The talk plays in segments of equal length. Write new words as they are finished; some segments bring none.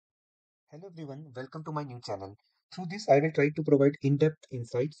Hello everyone, welcome to my new channel. Through this, I will try to provide in-depth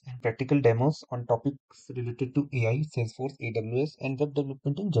insights and practical demos on topics related to AI, Salesforce, AWS, and web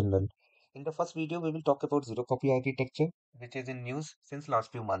development in general. In the first video, we will talk about zero-copy architecture, which is in news since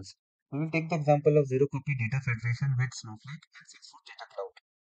last few months. We will take the example of zero-copy data federation with Snowflake and Salesforce Data Cloud.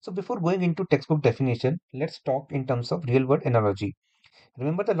 So before going into textbook definition, let's talk in terms of real-world analogy.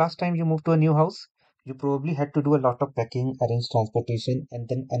 Remember the last time you moved to a new house? You probably had to do a lot of packing, arrange transportation, and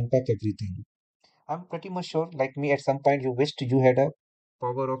then unpack everything. I'm pretty much sure, like me, at some point you wished you had a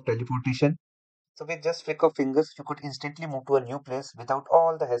power of teleportation. So with just flick of fingers, you could instantly move to a new place without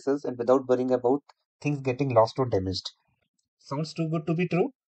all the hassles and without worrying about things getting lost or damaged. Sounds too good to be true?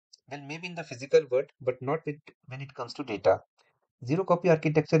 Well, maybe in the physical world, but not when it comes to data. Zero copy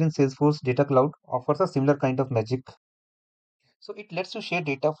architecture in Salesforce Data Cloud offers a similar kind of magic. So it lets you share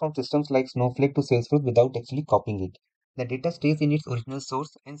data from systems like Snowflake to Salesforce without actually copying it. The data stays in its original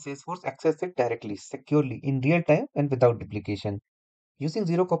source and Salesforce accesses it directly, securely, in real time and without duplication. Using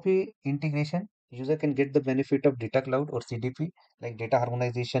zero copy integration, user can get the benefit of data cloud or CDP like data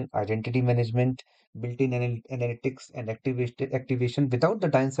harmonization, identity management, built-in analytics and activation without the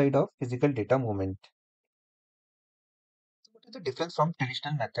downside of physical data movement. So what is the difference from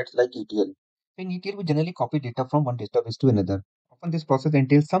traditional methods like ETL? In ETL, we generally copy data from one database to another. Often this process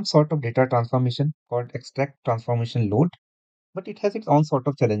entails some sort of data transformation called extract transformation load, but it has its own sort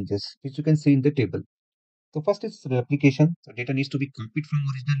of challenges, which you can see in the table. So first is replication. So data needs to be copied from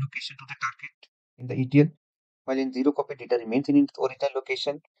original location to the target in the ETL, while in zero copy data remains in its original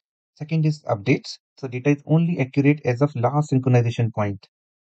location. Second is updates. So data is only accurate as of last synchronization point,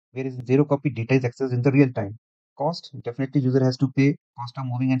 whereas in zero copy data is accessed in the real time. Cost, definitely user has to pay cost of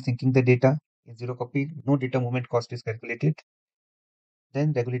moving and syncing the data. In zero copy, no data movement cost is calculated.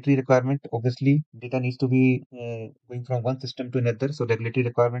 Then regulatory requirement, obviously data needs to be going from one system to another, so regulatory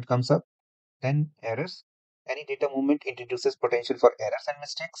requirement comes up. Then errors. Any data movement introduces potential for errors and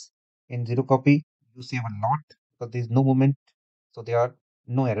mistakes. In zero copy, you save a lot because there is no movement, so there are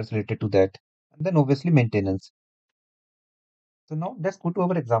no errors related to that. And then obviously maintenance. So now let's go to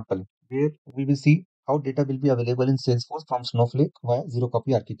our example where we will see how data will be available in Salesforce from Snowflake via zero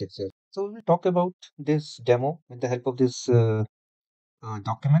copy architecture. So we will talk about this demo with the help of this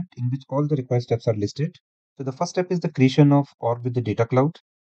document in which all the required steps are listed. So the first step is the creation of org with the data cloud.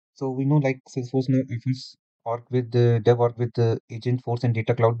 So we know like Salesforce now offers org with the dev org with the agent force and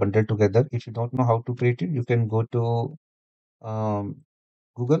data cloud bundled together. If you don't know how to create it, you can go to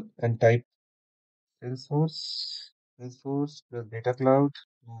Google and type Salesforce, Salesforce plus data cloud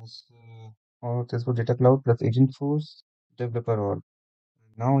plus or Salesforce data cloud plus agent force developer org.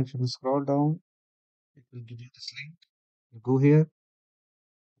 Now if you scroll down, it will give you this link. You go here,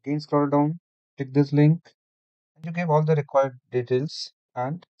 again scroll down, click this link, and you give all the required details,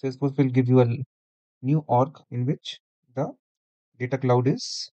 and Salesforce will give you a new org in which the data cloud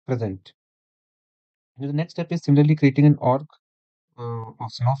is present. And the next step is similarly creating an org of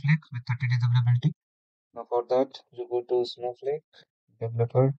Snowflake with 30 days availability. Now for that, you go to Snowflake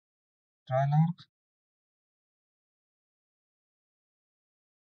developer trial org.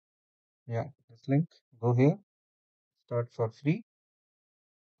 Yeah, this link. Go here, start for free.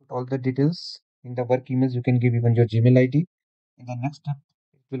 Put all the details in the work emails. You can give even your Gmail ID. In the next step,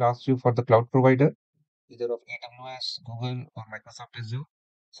 it will ask you for the cloud provider, either of AWS, Google, or Microsoft Azure.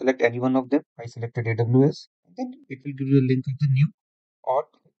 Select any one of them. I selected AWS. And then it will give you a link of the new or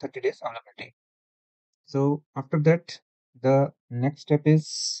 30 days availability. So after that, the next step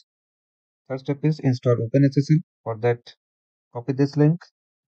is first step is install OpenSSL. For that, copy this link,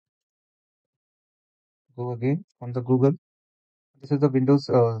 go again on the Google. This is the Windows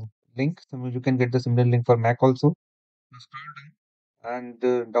link. So you can get the similar link for Mac also. Now scroll down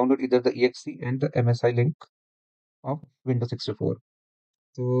and download either the exe and the MSI link of Windows 64.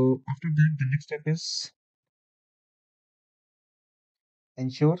 So after that, the next step is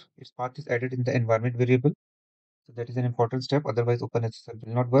ensure its path is added in the environment variable. So that is an important step. Otherwise, OpenSSL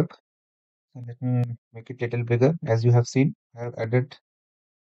will not work. So let me make it little bigger. As you have seen, I have added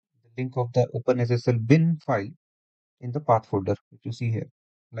the link of the OpenSSL bin file in the path folder, which you see here,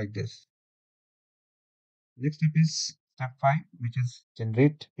 like this. Next step is step 5, which is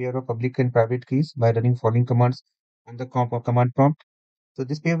generate pair of public and private keys by running following commands on the command prompt. So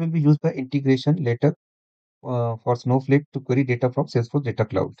this pair will be used by integration later for Snowflake to query data from Salesforce Data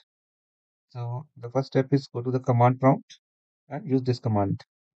Cloud. So the first step is go to the command prompt and use this command.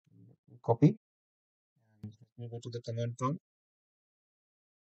 Copy and let me go to the command prompt,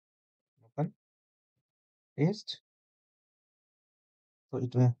 open, paste. So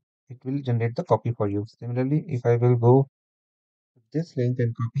it will generate the copy for you. Similarly, if I will go to this link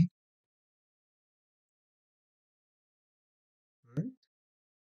and copy,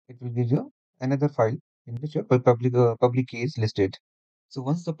 it will give you another file in which your public key is listed. So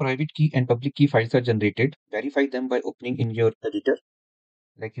once the private key and public key files are generated, verify them by opening in your editor.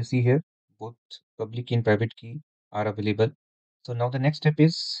 Like you see here, both public key and private key are available. So now the next step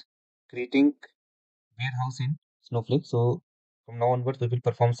is creating warehouse in Snowflake. So from now onwards, we will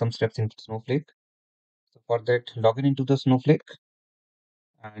perform some steps in Snowflake. So for that, log in into the Snowflake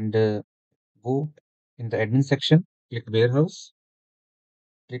and go in the admin section, click warehouse,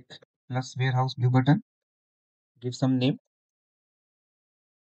 click plus warehouse blue button, give some name,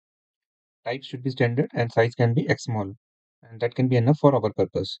 type should be standard and size can be X small. And that can be enough for our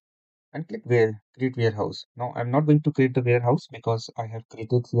purpose. And click create warehouse. Now I'm not going to create the warehouse because I have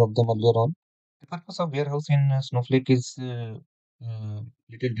created few of them earlier on. The purpose of warehouse in Snowflake is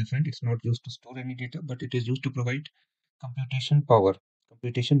little different. It's not used to store any data, but it is used to provide computation power,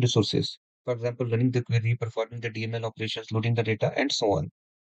 computation resources. For example, running the query, performing the DML operations, loading the data, and so on.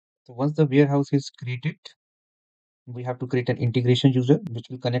 So once the warehouse is created, we have to create an integration user which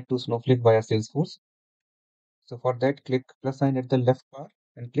will connect to Snowflake via Salesforce. So for that, click plus sign at the left bar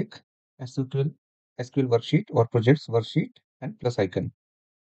and click SQL worksheet or projects worksheet and plus icon.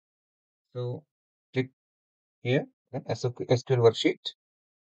 So click here, then SQL worksheet,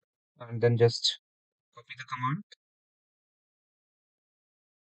 and then just copy the command,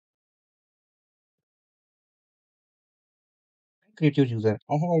 and create your user.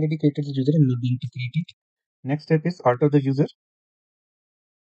 I have already created the user and not going to create it. Next step is alter the user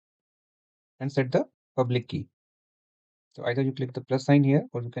and set the public key. So either you click the plus sign here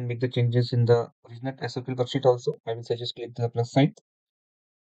or you can make the changes in the original SQL worksheet also. I will suggest click the plus sign.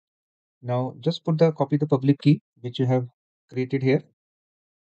 Now just put the copy the public key which you have created here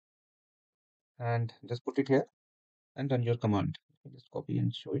and just put it here and run your command. Just copy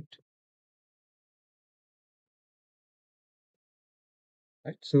and show it.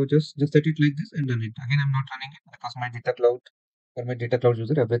 Right. So just set it like this and run it. Again, I'm not running it because my data cloud for my data cloud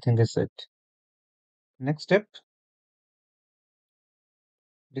user everything is set. Next step,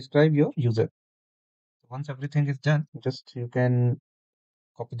 describe your user. Once everything is done, just you can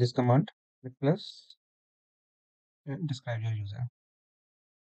copy this command with plus and describe your user.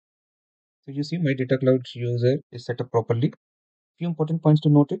 So you see my data cloud user is set up properly. Few important points to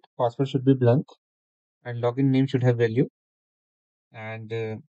note it. Password should be blank and login name should have value. And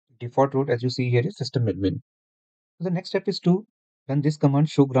default root as you see here is system admin. So the next step is to run this command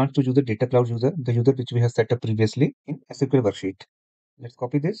show grants to user data cloud user, the user which we have set up previously in SQL worksheet. Let's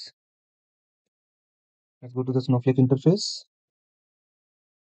copy this. Let's go to the Snowflake interface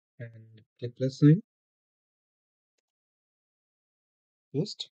and click plus sign,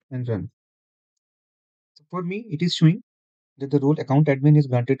 paste and run. So for me, it is showing that the role account admin is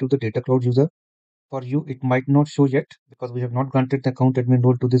granted to the data cloud user. For you, it might not show yet because we have not granted the account admin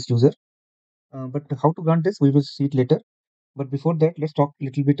role to this user. But how to grant this, we will see it later. But before that, let's talk a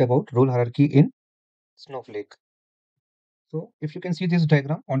little bit about role hierarchy in Snowflake. So if you can see this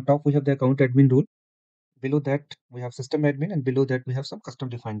diagram, on top we have the account admin role. Below that we have system admin, and below that we have some custom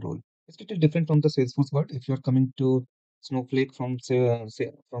defined role. It's a little different from the Salesforce world. If you are coming to Snowflake from say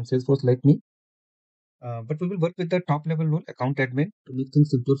from Salesforce like me, but we will work with the top level role, account admin, to make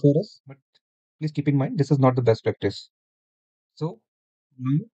things simpler for us. But please keep in mind this is not the best practice. So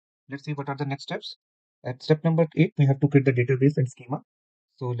now let's see what are the next steps. At step number 8, we have to create the database and schema.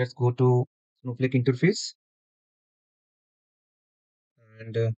 So let's go to Snowflake interface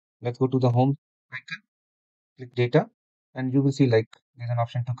and let's go to the home icon, click data, and you will see like there's an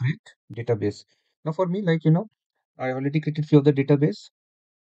option to create database. Now for me, like I already created few of the database.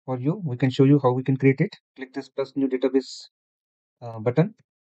 For you, we can show you how we can create it. Click this plus new database button,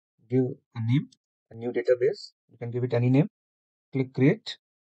 give a name, a new database. You can give it any name. Click create.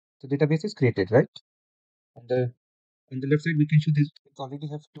 The database is created, right? On the left side, we can show this. It already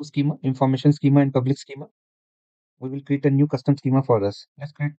have two schema, information schema and public schema. We will create a new custom schema for us.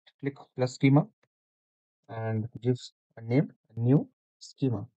 Let's click plus schema and gives a name, a new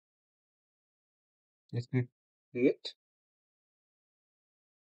schema. Let's click create.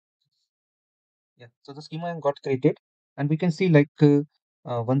 Yeah, so the schema got created, and we can see like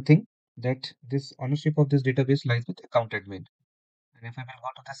one thing that this ownership of this database lies with account admin. And if I will go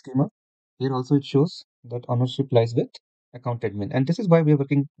to the schema, here also it shows that ownership lies with account admin. And this is why we are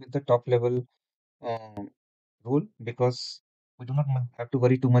working with the top level um, rule because we do not have to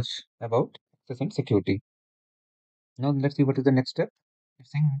worry too much about access and security. Now let's see what is the next step.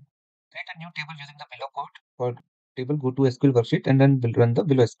 It's saying create a new table using the below code. For table, go to SQL worksheet and then will run the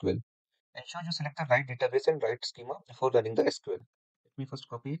below SQL. Ensure you select the right database and right schema before running the SQL. Let me first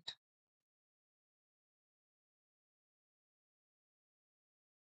copy it.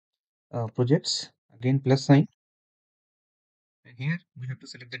 projects, again plus sign, and here we have to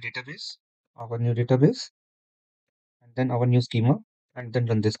select the database, our new database, and then our new schema, and then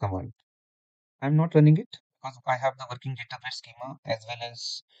run this command. I'm not running it because I have the working database schema as well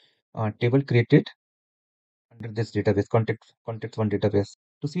as table created under this database, context one database.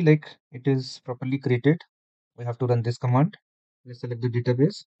 To see like it is properly created, we have to run this command. Let's select the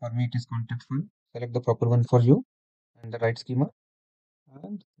database. For me, it is context one. Select the proper one for you and the right schema,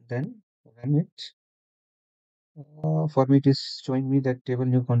 and then run it. For me, it is showing me that table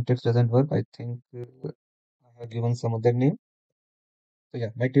new context doesn't work. I think I have given some other name. So yeah,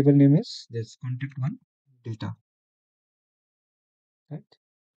 my table name is this contact one data, right?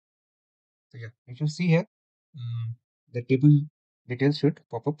 So yeah, if you see here, the table details should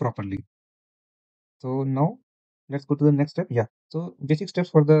pop up properly. So now let's go to the next step. Yeah. So basic steps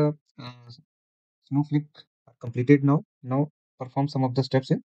for the Snowflake are completed now. Now perform some of the steps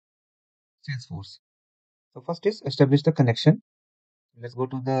in Salesforce. So first is establish the connection. Let's go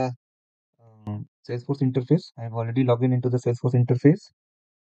to the Salesforce interface. I have already logged in into the Salesforce interface.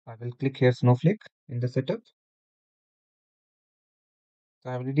 I will click here Snowflake in the setup. So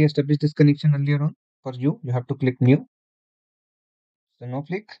I have already established this connection earlier on. For you, you have to click new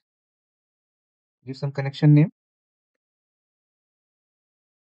Snowflake, give some connection name,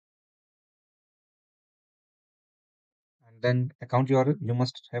 and then account URL. You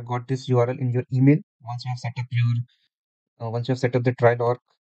must have got this URL in your email once you have set up once you have set up the trial org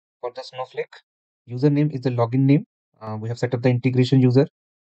for the Snowflake. Username is the login name. We have set up the integration user,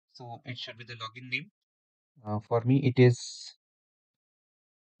 so it should be the login name. For me, it is.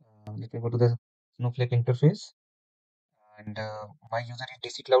 Let me go to the Snowflake interface, and my user is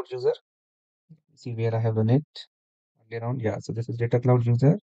DC Cloud user. See where I have run it earlier on. Yeah, so this is Data Cloud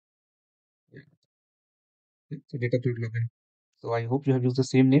user. Yeah, so Data Cloud login. So I hope you have used the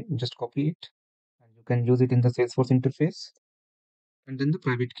same name. Just copy it, and you can use it in the Salesforce interface. And then the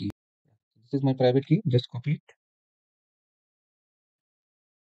private key. This is my private key. Just copy it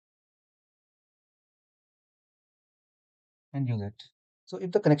and use it. So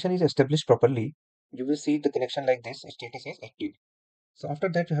if the connection is established properly, you will see the connection like this. Status is active. So after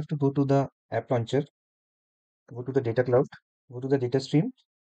that, you have to go to the app launcher, go to the data cloud, go to the data stream,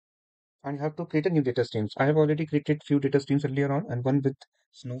 and you have to create a new data streams. I have already created few data streams earlier on and one with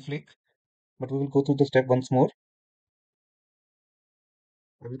Snowflake, but we will go through the step once more.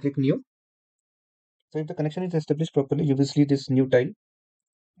 I will click new. So if the connection is established properly, you will see this new tile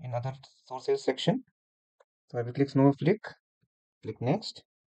in other sources section. So I will click Snowflake, click next,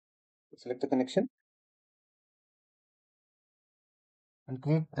 select the connection, and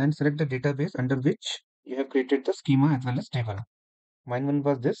click and select the database under which you have created the schema as well as table. Mine one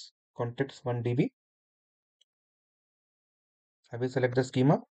was this context 1 DB. I will select the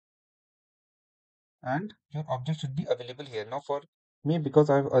schema and your object should be available here. Now for me, because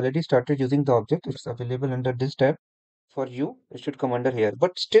I've already started using the object, it's available under this tab. For you, it should come under here.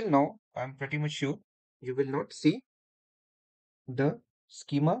 But still now, I'm pretty much sure you will not see the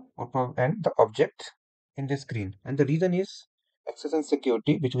schema and the object in the screen. And the reason is access and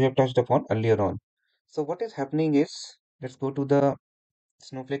security, which we have touched upon earlier on. So what is happening is, let's go to the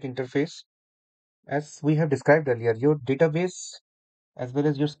Snowflake interface. As we have described earlier, your database as well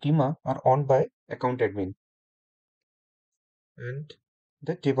as your schema are owned by account admin and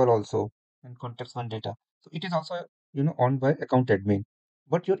the table also and context one data. So it is also owned by account admin.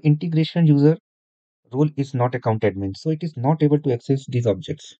 But your integration user role is not account admin, so it is not able to access these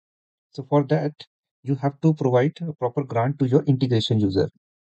objects. So for that, you have to provide a proper grant to your integration user.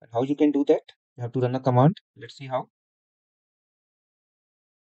 And how you can do that? You have to run a command. Let's see how.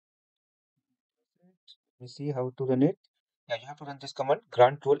 Let me see how to run it. Yeah, you have to run this command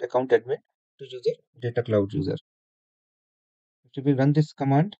grant role account admin to user data cloud user. If you will run this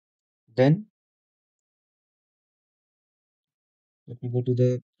command, then let me go to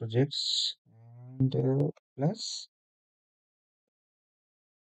the projects and plus.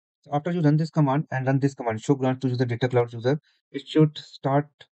 So after you run this command and run this command, show grant to user data cloud user, it should start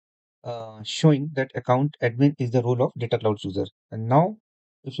showing that account admin is the role of data cloud user. And now,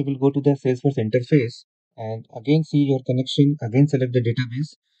 if you will go to the Salesforce interface and again see your connection, again select the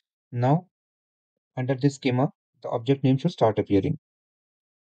database. Now, under this schema, the object name should start appearing.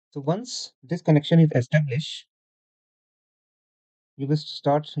 So once this connection is established, you will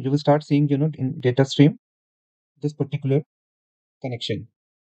start seeing in data stream this particular connection,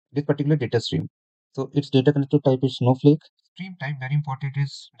 this particular data stream. So its data connector type is Snowflake. Stream type, very important,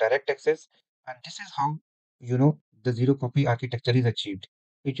 is direct access. And this is how the zero copy architecture is achieved.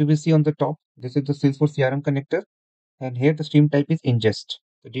 Which you will see on the top. This is the Salesforce CRM connector, and here the stream type is ingest.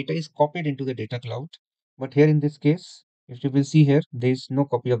 The data is copied into the data cloud. But here in this case, if you will see here, there is no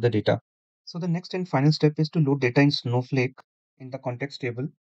copy of the data. So the next and final step is to load data in Snowflake in the context table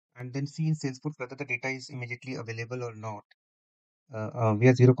and then see in Salesforce whether the data is immediately available or not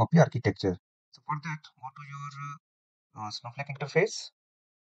via zero copy architecture. So for that, go to your Snowflake interface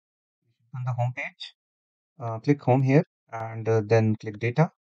on the home page. Click home here and then click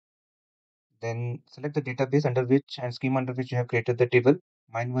data. Then select the database under which and schema under which you have created the table.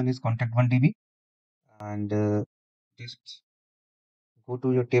 Mine one is contact 1DB and just go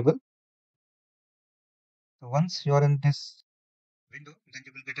to your table. So once you are in this window, then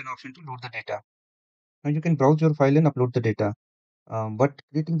you will get an option to load the data. Now you can browse your file and upload the data. But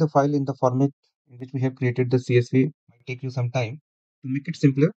creating the file in the format in which we have created the CSV might take you some time. To make it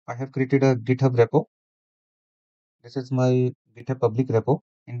simpler, I have created a GitHub repo. This is my GitHub public repo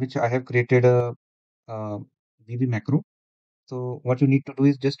in which I have created a VB macro. So what you need to do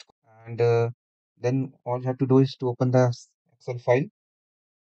is just and then all you have to do is to open the Excel file,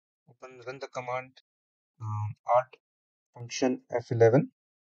 run the command art function F11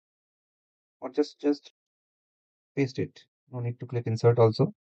 or just paste it. No need to click insert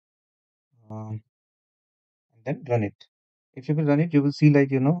also. And then run it. If you will run it, you will see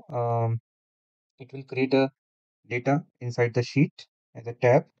like it will create a data inside the sheet as a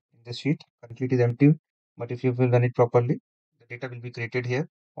tab in the sheet. Currently it is empty, but if you will run it properly, the data will be created here.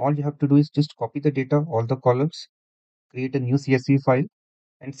 All you have to do is just copy the data, all the columns, create a new CSV file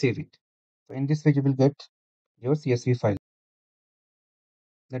and save it. So in this way you will get your CSV file,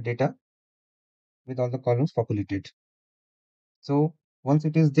 the data with all the columns populated. So once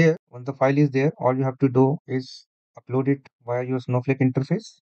it is there, once the file is there, all you have to do is upload it via your Snowflake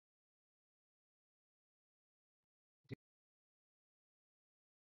interface.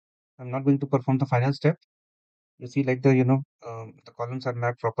 I'm not going to perform the final step. You see like the columns are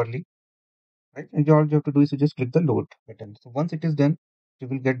mapped properly, right? And all you have to do is to just click the load button. So once it is done, you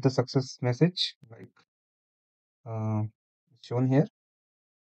will get the success message like uh, shown here.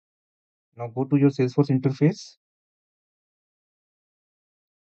 Now go to your Salesforce interface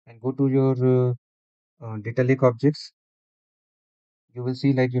and go to your data lake objects. You will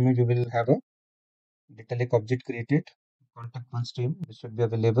see like you will have a data lake object created, contact one stream which should be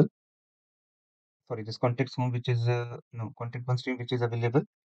available. Sorry, this context one which is no contact one stream which is available,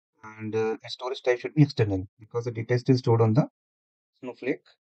 and a storage type should be external because the data is still stored on the Snowflake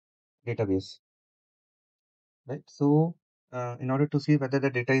database, right? So in order to see whether the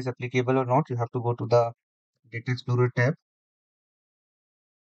data is applicable or not, you have to go to the Data Explorer tab,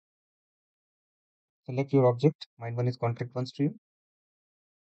 select your object. Mine one is contact one stream,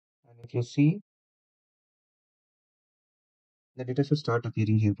 and if you see, the data should start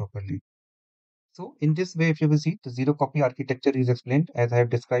appearing here properly. So in this way, if you will see, the zero copy architecture is explained as I have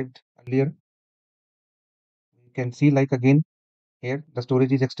described earlier. You can see like again here, the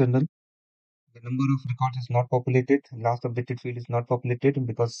storage is external. The number of records is not populated. Last updated field is not populated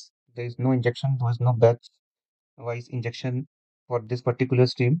because there is no injection. There is no batch wise injection for this particular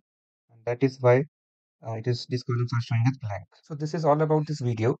stream, and that is why these columns are showing as blank. So this is all about this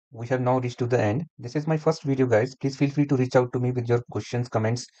video. We have now reached to the end. This is my first video, guys. Please feel free to reach out to me with your questions,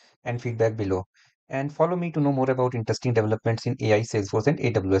 comments, and feedback below. And follow me to know more about interesting developments in AI, Salesforce, and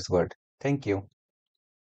AWS world. Thank you.